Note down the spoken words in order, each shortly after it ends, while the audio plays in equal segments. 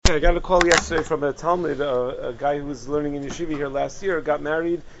I got a call yesterday from a Talmud, a guy who was learning in yeshiva here last year, got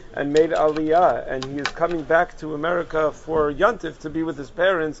married and made aliyah, and he is coming back to America for Yontif to be with his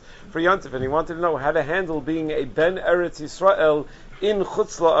parents for Yontif, and he wanted to know how to handle being a Ben Eretz Yisrael in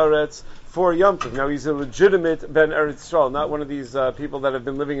Chutz Eretz for Yom Tov. Now, he's a legitimate Ben Eretz Yisrael, not one of these people that have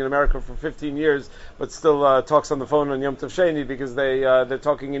been living in America for 15 years, but still talks on the phone on Yom Tov Sheini because they're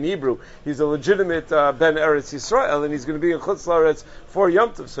talking in Hebrew. He's a legitimate Ben Eretz Yisrael, and he's going to be in Chutz Eretz for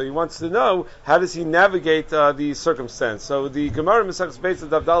Yom Tov. So he wants to know, how does he navigate the circumstance? So the Gemara Mesachs Beis of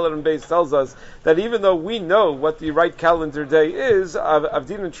Dalet and Beis tells us that even though we know what the right calendar day is,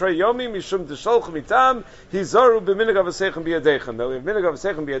 Avdin and Trei Yomi Mishum Desholch Mitam Hizaru B'Minig Avasechem B'Yadechem. Though we have Minig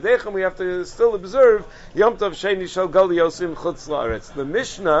Avasechem B'Yadechem, we have to still observe Yom Tov Sheini Shel Galios in Chutz La'aretz. The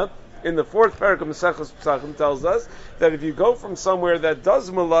Mishnah in the fourth parak of Maseches Pesachim tells us that if you go from somewhere that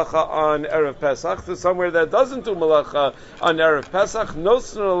does malacha on Erev Pesach to somewhere that doesn't do malacha on Erev Pesach,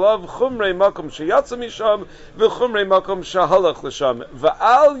 nosn alav chumrei makom sheyatza misham v'chumrei makom shehalach l'sham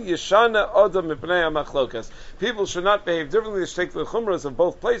v'al yeshana odam mipnei hamachlokas. People should not behave differently. They should take the chumras of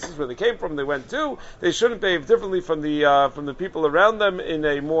both places where they came from, they went to. They shouldn't behave differently from the people around them in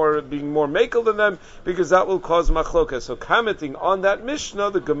a being more makel than them, because that will cause machlokas. So commenting on that Mishnah,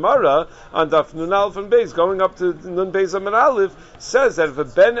 the Gemara on Daf Nun Aleph and Beis, going up to Nun Beis Amud Aleph, says that if a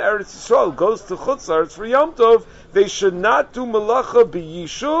Ben Eretz Yisrael goes to Chutz Eretz for Yom Tov, they should not do malacha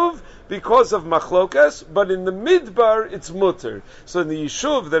b'yishuv because of machlokas, but in the midbar it's mutter. So in the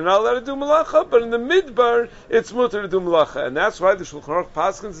yishuv they're not allowed to do malacha, but in the midbar it's mutter to do malacha, and that's why the Shulchan Aruch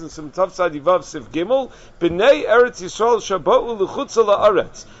paskins in Simtav Sadivav Sif Gimel B'nei Eretz Yisrael Shabbat L'chutz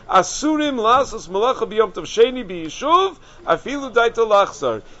La'aretz Asurim Lasos Malacha B'Yom Tov Sheini B'Yishuv Afilu Daita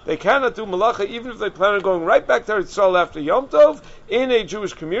Lachzar. They cannot do malacha even if they plan on going right back to Eretz Yisrael after Yom Tov in a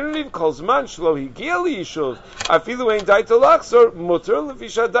Jewish community. Calls man Shlo Higia L'Yishuv Afilu Ein Daita Lachzar Mutter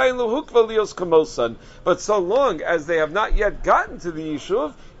L'Fishadayin L'Hukva Lios Kamosan. But so long as they have not yet gotten to the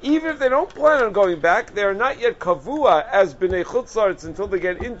Yishuv, even if they don't plan on going back, they are not yet kavua as b'nei Chutz La'aretz until they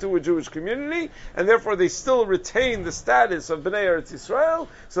get into a Jewish community, and therefore they still retain the status of b'nei Eretz Yisrael.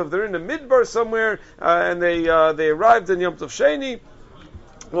 So if they're in the midbar somewhere and they arrived in Yom Tov Sheini,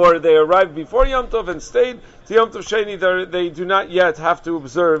 or they arrived before Yom Tov and stayed to Yom Tov Sheini, they do not yet have to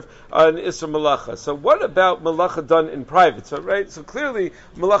observe an Isser Malacha. So what about Malacha done in private? So clearly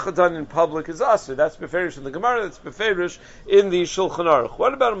Malacha done in public is Asr. That's Beferish in the Gemara, that's Beferish in the Shulchan Aruch.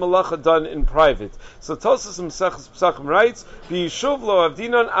 What about a Malacha done in private? So Tosas Maseches Pesachim writes, B'yishuv lo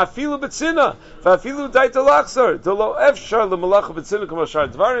avdinan afilu b'tzina, v'afilu daita lachzar, d'lo efshar l'malacha b'tzina k'mo shar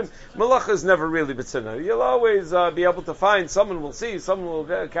dvarim. Malacha is never really b'tzina. You'll always be able to find, someone will see, someone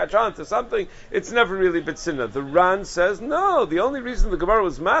will catch on to something. It's never really b'tzina. The Ran says, no, the only reason the Gemara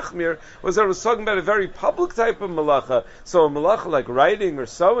was machmir was that it was talking about a very public type of malacha. So a malacha like writing or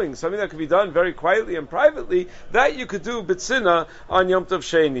sewing, something that could be done very quietly and privately, that you could do b'tzina on Yom Tov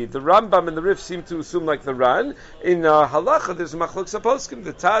Sheini. The Rambam and the Rif seem to assume like the Ran. In halacha, there's a machlok saposkim.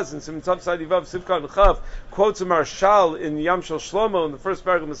 The Taz in Simtav Sadivav Sivkan Chav quotes a Marshal in Yam Shel Shlomo in the first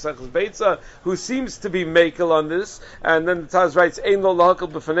paragraph of Maseches Beitza, who seems to be makel on this. And then the Taz writes, Ein lo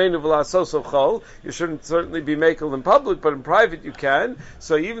lahakal b'faneinu v'la'asos chol. You shouldn't certainly be makel in public, but in private you can.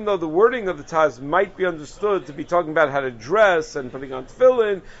 So even though the wording of the Taz might be understood to be talking about how to dress and putting on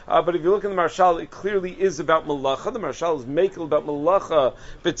tefillin, but if you look in the Marshal, it clearly is about malacha. The Marshal is makel about malacha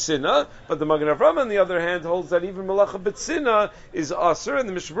b'tzina, but the Magen Avraham, on the other hand, holds that even malacha b'tzina is aser, and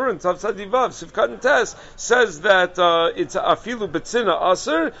the Mishnah in Tav Sadivav Sivkat and Tes says that it's afilu b'tzina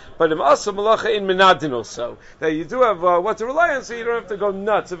aser, but im aser malacha in menadin also. That you do have what to rely on, so you don't have to go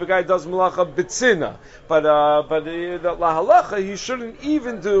nuts if a guy does malacha b'tzina. But the lahalacha, he shouldn't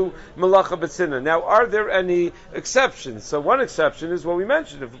even do malacha b'tzina. Now, are there any exceptions? So one exception is what we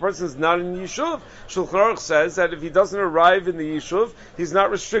mentioned. If a person is not in Yishuv, Shulchan Aruch says that if he doesn't arrive in the Yishuv, he's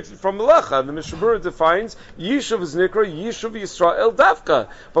not restricted from malacha. And the Mishnah Berurah defines Yishuv is nikra Yishuv Yisrael Dafka.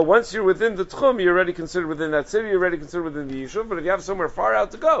 But once you're within the Tchum, you're already considered within that city, you're already considered within the Yishuv. But if you have somewhere far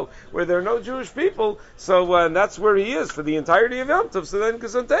out to go, where there are no Jewish people, so and that's where he is for the entirety of Yom Tov, so then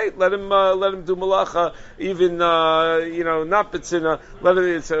Gesundheit, let him do malacha, even not b'tzina. Let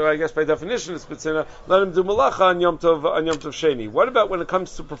him. So I guess by definition it's b'tzina. Let him do malacha on Yom Tov Sheini. What about when it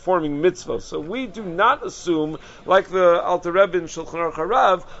comes to performing mitzvahs? So we do not assume like the Alter Rebbe in Shulchan Aruch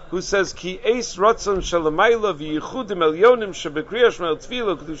Harav, who says ki eis ratzon shelamayla v'yichudim elyonim shebekriya shmel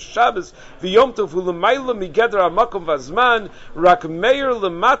tefila kedush Shabbos v'Yom Tov u'lemayla migeder hamakom v'azman rak meir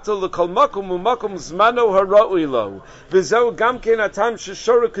lemata lekol makom u'makom zmano hara'ui lo v'zeu gam ken atam Tam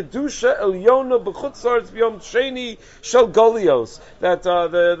Sheshora Kedusha Elyona B'chutz La'aretz B'yom Sheini Shel Golios. That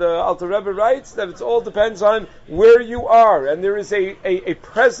the Alter Rebbe writes that it all depends on where you are, and there is a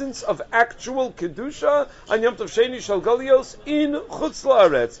presence of actual Kedusha on Yom Tov Sheini Shel Golios in Chutz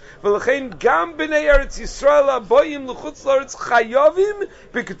La'aretz. V'lechein gam b'nei Eretz Yisrael aboyim l'chutz la'aretz chayavim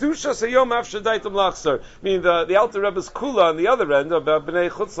b'kedusha sayom af shadaitam lachsar. Meaning the Alter Rebbe's kula on the other end about b'nei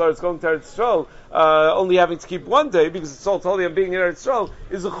Chutz La'aretz going to Eretz Yisrael, only having to keep one day because it's all totally on being in Eretz Yisrael,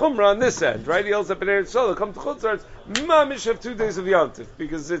 is a chumrah on this end, right? He holds up in Eretz Yisrael, come to Chutz La'aretz, mamish have 2 days of Yantif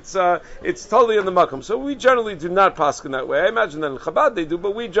because it's totally in the makom. So we generally do not paskin that way. I imagine that in Chabad they do,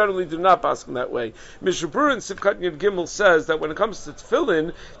 but we generally do not paskin that way. Mishabur in Sivkat Yud Gimel says that when it comes to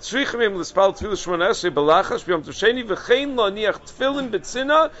tefillin, tzrichim im l'spal tefillah shmona esrei b'lachash b'yom tov sheni v'chein lo niach tefillin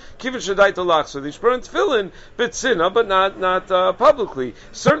b'tzina kivin shadai tolach. So they should burn tefillin b'tzina, but not publicly.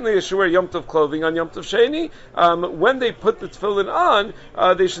 Certainly they should wear Yom Tov clothing on Yom Tov Sheni. When they put the tefillin on,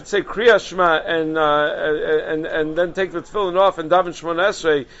 they should say Kriya Shema and then take the tefillin off and daven Shmona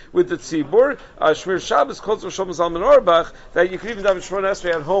Esrei with the tzibur. Shmir Shabbos calls Rosh Zalman Auerbach that you can even daven Shmona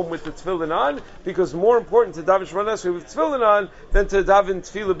Esrei at home with the tefillin on, because more important to daven Shmona Esrei with tefillin on than to daven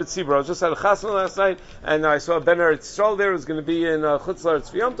tefillah b'tzibur. I was just at a chasna last night and I saw Ben Eretz Yisrael there who's going to be in Chutz La'aretz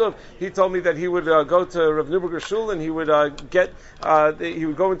for Yom Tov. He told me that he would go to Rav Neuberger Shul and he would he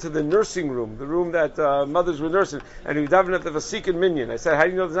would go into the nursing room, the room that mothers were nursing, and he would daven at the Vasikan Minyan. I said, how do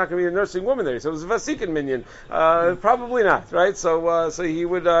you know there's not going to be a nursing woman there? He said, it was a Vasikan Minyan. Probably not, right? So he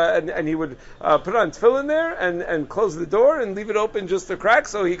would and he would put on tefillin there and close the door and leave it open just a crack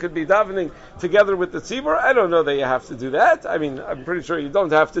so he could be davening together with the tzibur. I don't know that you have to do that. I mean, I'm pretty sure you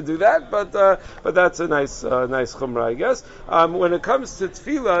don't have to do that, but that's a nice chumrah, I guess. When it comes to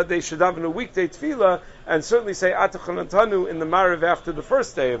tefillah, they should daven a weekday tefillah and certainly say Atachanatanu in the Mariv after the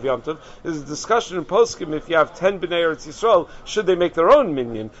first day of Yom Tov. There's a discussion in Poskim if you have 10 Bnei Eretz Yisrael, should they make their own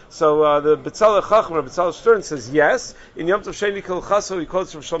minyan? So the Betzalel Chacham, or Betzalel Stern says yes. In Yom Tov Sheini Kol Chaso, he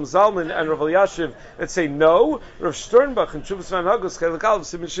quotes from Shom Zalman and Rav Elyashiv that say no. Rav Sternbach and Shuvas Van Hagos Chelik Aleph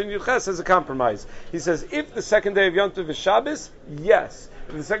Siman Shin Yud Ches has a compromise. He says if the second day of Yom Tov is Shabbos, yes.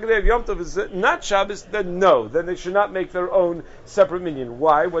 If the second day of Yom Tov is not Shabbos, then no. Then they should not make their own separate minyan.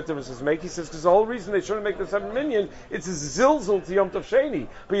 Why? What difference does it make? He says because the whole reason they shouldn't make their separate minyan, it's a zilzul to Yom Tov Sheni.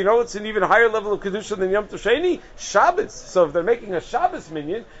 But you know what's an even higher level of Kedusha than Yom Tov Sheni? Shabbos. So if they're making a Shabbos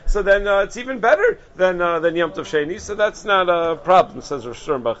minyan, so then it's even better than Yom Tov Sheni. So that's not a problem, says Rav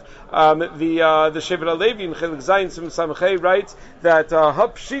Sternbach. The Shevet HaLevi in Chelik Zayin Sim Samachei writes that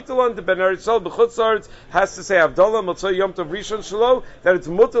Hapshitalon de Ben Eretz Yisrael B'chutz La'aretz has to say Avdallah Motzei Yom Tov Rishon Shelo, that it's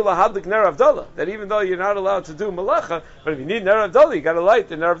mutar lahadlik ner avdallah, that even though you're not allowed to do malacha, but if you need ner avdallah, you got to light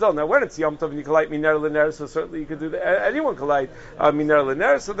the ner avdallah. Now when it's Yom Tov and you can light miner l'ner, so certainly you can do that. Anyone can light miner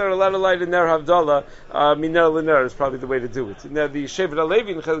l'ner, so they're allowed to light a ner avdallah. Miner l'ner is probably the way to do it. Now the Shevet HaLevi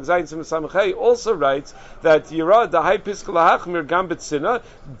in Chelik Zayin Sim Samachei also writes that Yira dahai pisk lahachmir gam betzina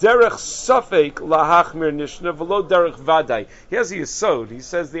derech safek lahachmir nishna v'lo derech vadai. He has a yesod. He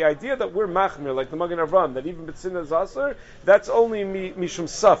says the idea that we're machmir, like the Magen Avram, that even betzina is aser, that's only mishum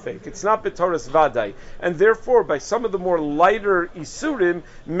safek. It's not b'toras vadai, and therefore by some of the more lighter isurim,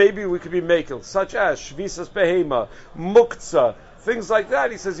 maybe we could be makel, such as shvisas behema, muktzah, things like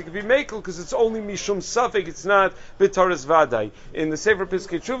that. He says you could be makel because it's only mishum safek, it's not b'toras vadai. In the Sefer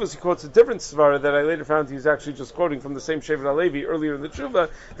Piskei Tshuvas, he quotes a different svara that I later found he's actually just quoting from the same Shevet HaLevi earlier in the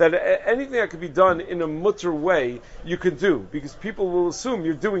Tshuva, that anything that could be done in a mutter way, you can do, because people will assume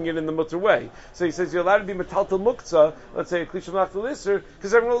you're doing it in the mutter way. So he says you're allowed to be metaltal muktzah, let's say a klisham lachtal isser,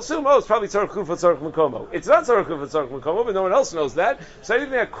 because everyone will assume, it's probably tzarech kufa tzarech makomo. It's not tzarech kufa tzarech makomo, but no one else knows that. So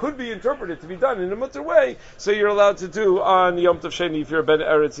anything that could be interpreted to be done in a mutter way, so you're allowed to do on Yom Tov Sheni if you're a Ben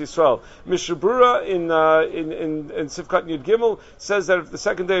Eretz Yisrael. Mishabura in Sivkat Yud Gimel says that if the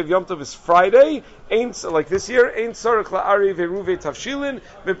second day of Yom Tov is Friday, like this year, ain't tzarech la'ari ve'ruve tavshilin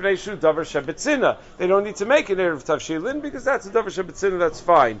mipnei shu davar shebetzina. They don't need to make an erev tavshilin because that's a davar shebetzina, that's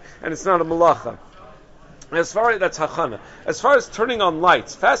fine, and it's not a malacha. As far as that's hachana. As far as turning on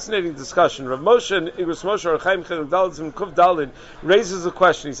lights, fascinating discussion. Rav Moshe and Igros Moshe or Chaim Chelik Daled and Kuv Daled raises a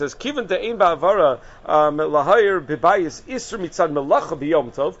question. He says, "Kivan de'ein ba'avara lahayir bibayis isur mitzad melacha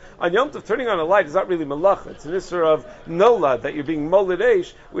b'yom tov." On Yom Tov, turning on a light is not really melacha. It's an isur of nolad, that you're being molid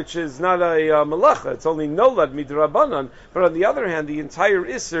eish, which is not a melacha. It's only nolad midrabanan. But on the other hand, the entire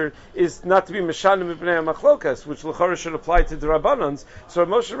isur is not to be meshanim mipnei machlokas, which l'chara should apply to drabanans. So Rav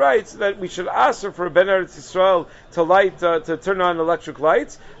Moshe writes that we should ask for a Ben Eretz Yisrael to light, to turn on electric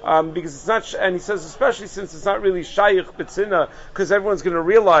lights, because it's not, and he says especially since it's not really shayich betzina, because everyone's going to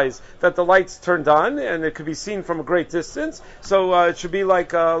realize that the lights turned on. and it could be seen from a great distance. So it should be like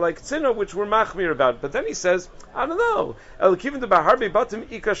tzina, which we're machmir about. But then he says, I don't know.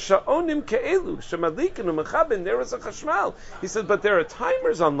 He said, but there are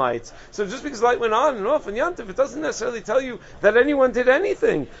timers on lights. So just because light went on and off in Yantif, it doesn't necessarily tell you that anyone did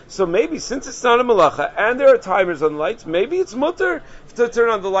anything. So maybe since it's not a malacha and there are timers on lights, maybe it's mutter to turn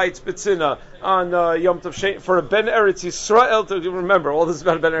on the lights b'tzina on Yom Tov Sheini for a Ben Eretz Yisrael to remember all this is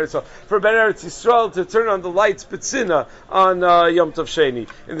about Ben Eretz Yisrael, for Ben Eretz Yisrael to turn on the lights b'tzina on Yom Tov Sheini.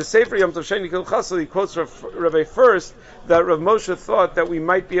 In the Sefer Yom Tov Sheini Kilchasel, he quotes Rabbi first that Rav Moshe thought that we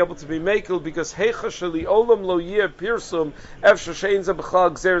might be able to be mekel because heicha sheli olam lo yeh pirsum efshar shein ze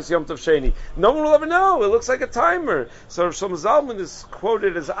b'chal gzeres Yom Tov Sheini. No one will ever know. It looks like a timer. So Rav Shlomo Zalman is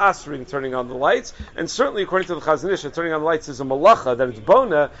quoted as asring turning on the lights, and certainly according to the Chazon Ish, turning on the lights is a malacha that it's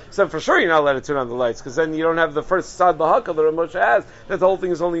bona. So for sure you're not allowed to turn on the lights because then you don't have the first sad lahakal that Rav Moshe has. That the whole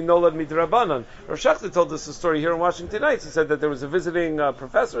thing is only nolad midrabanan. Rav Shechter told us a story here in Washington Heights. He said that there was a visiting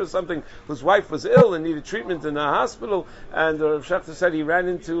professor or something whose wife was ill and needed treatment in a hospital, and Rav Shechter said he ran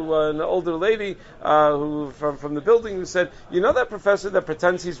into an older lady who from the building who said, "You know that professor that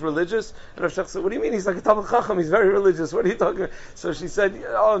pretends he's religious?" And Rav Shechter said, "What do you mean? He's like a Talmid Chacham. He's very religious. What are you talking about?" So she said,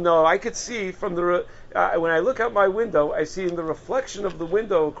 "Oh no, I could see from the when I look out my window, I see in the reflection of the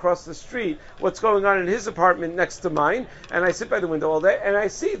window across the street what's going on in his apartment next to mine, and I sit by the window all day, and I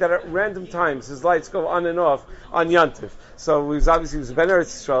see that at random times his lights go on and off on Yantif." So he was Ben Eretz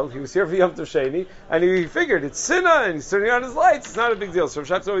Yisrael, he was here for Yom Tov Sheini, and he figured it's Sinna, and he's turning on his lights, it's not a big deal. So Rav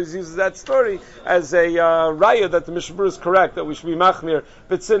Shechter always uses that story as a raya that the Mishnah Berurah is correct, that we should be machmir,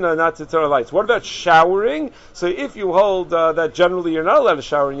 but Sinna, not to turn on lights. What about showering? So if you hold that generally you're not allowed to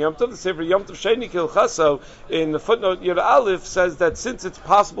shower in Yom Tov, the Sefer Yom Tov Sheini Kilchaso in the footnote Yud Aleph says that since it's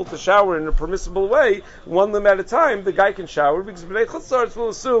possible to shower in a permissible way, one limb at a time, the guy can shower because Bnei Chutz will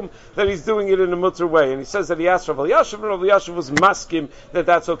assume that he's doing it in a mutter way. And he says that he asked Rav Elyashiv, and Rav Elyashiv was maskim that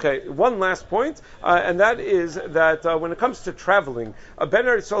that's okay. One last point, and that is that when it comes to traveling, a Ben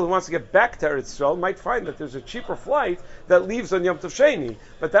Eretz Yisrael who wants to get back to Eretz Yisrael might find that there's a cheaper flight that leaves on Yom Tov Sheini,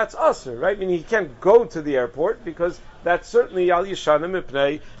 but that's usher, right? Meaning he can't go to the airport because that's certainly al yishana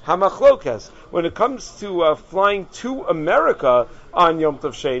mipnei hamachlokas. When it comes to flying to America on Yom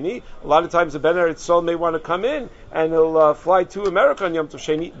Tov Sheini, a lot of times the Ben Eretz Yisrael may want to come in and he'll fly to America on Yom Tov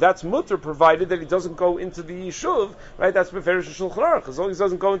Sheini. That's mutter, provided that he doesn't go into the yishuv, right? That's beferish Shulchan Aruch. As long as he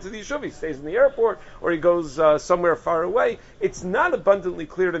doesn't go into the yishuv, he stays in the airport or he goes somewhere far away. It's not abundantly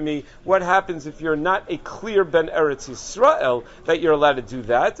clear to me what happens if you're not a clear Ben Eretz Yisrael that you're allowed to do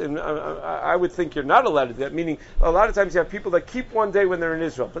that, and I would think you're not allowed to do that, meaning a lot of times you have people that keep one day when they're in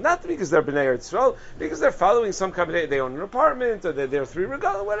Israel, but not because they're Bnei Eretz Yisrael, because they're following some combination. They own an apartment, or they're three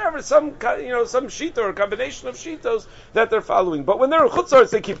regalim, whatever, some shita or a combination of shitos that they're following. But when they're in Chutz,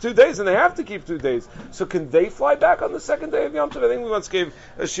 they keep 2 days, and they have to keep 2 days. So can they fly back on the second day of Yom Tov? I think we once gave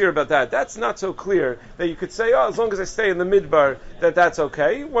a shir about that. That's not so clear that you could say, as long as I stay in the midbar, that's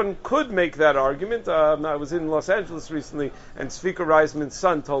okay. One could make that argument. I was in Los Angeles recently, and Tzvika Reisman's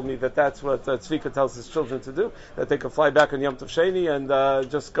son told me that that's what Tzvika tells his children to do, that they could fly back on Yom Tov Sheini and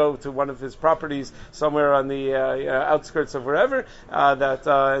just go to one of his properties somewhere on the outskirts of wherever,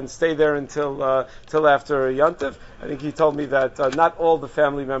 and stay there until after Yantiv. I think he told me that not all the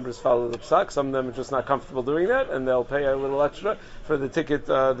family members follow the psak. Some of them are just not comfortable doing that, and they'll pay a little extra for the ticket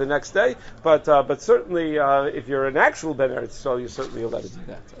the next day. But certainly, if you're an actual Ben Eretz Yisrael, you're certainly allowed to do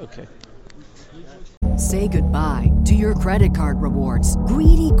that. Okay. Say goodbye to your credit card rewards.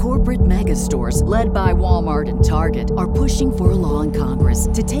 Greedy corporate mega stores, led by Walmart and Target, are pushing for a law in Congress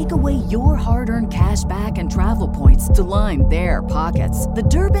to take away your hard-earned cash back and travel points to line their pockets. The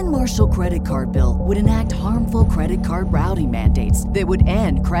Durbin-Marshall credit card bill would enact harmful credit card routing mandates that would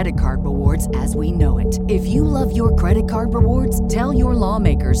end credit card rewards as we know it. If you love your credit card rewards, tell your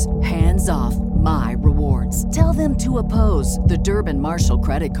lawmakers, hands off my rewards. Tell them to oppose the Durbin-Marshall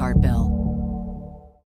credit card bill.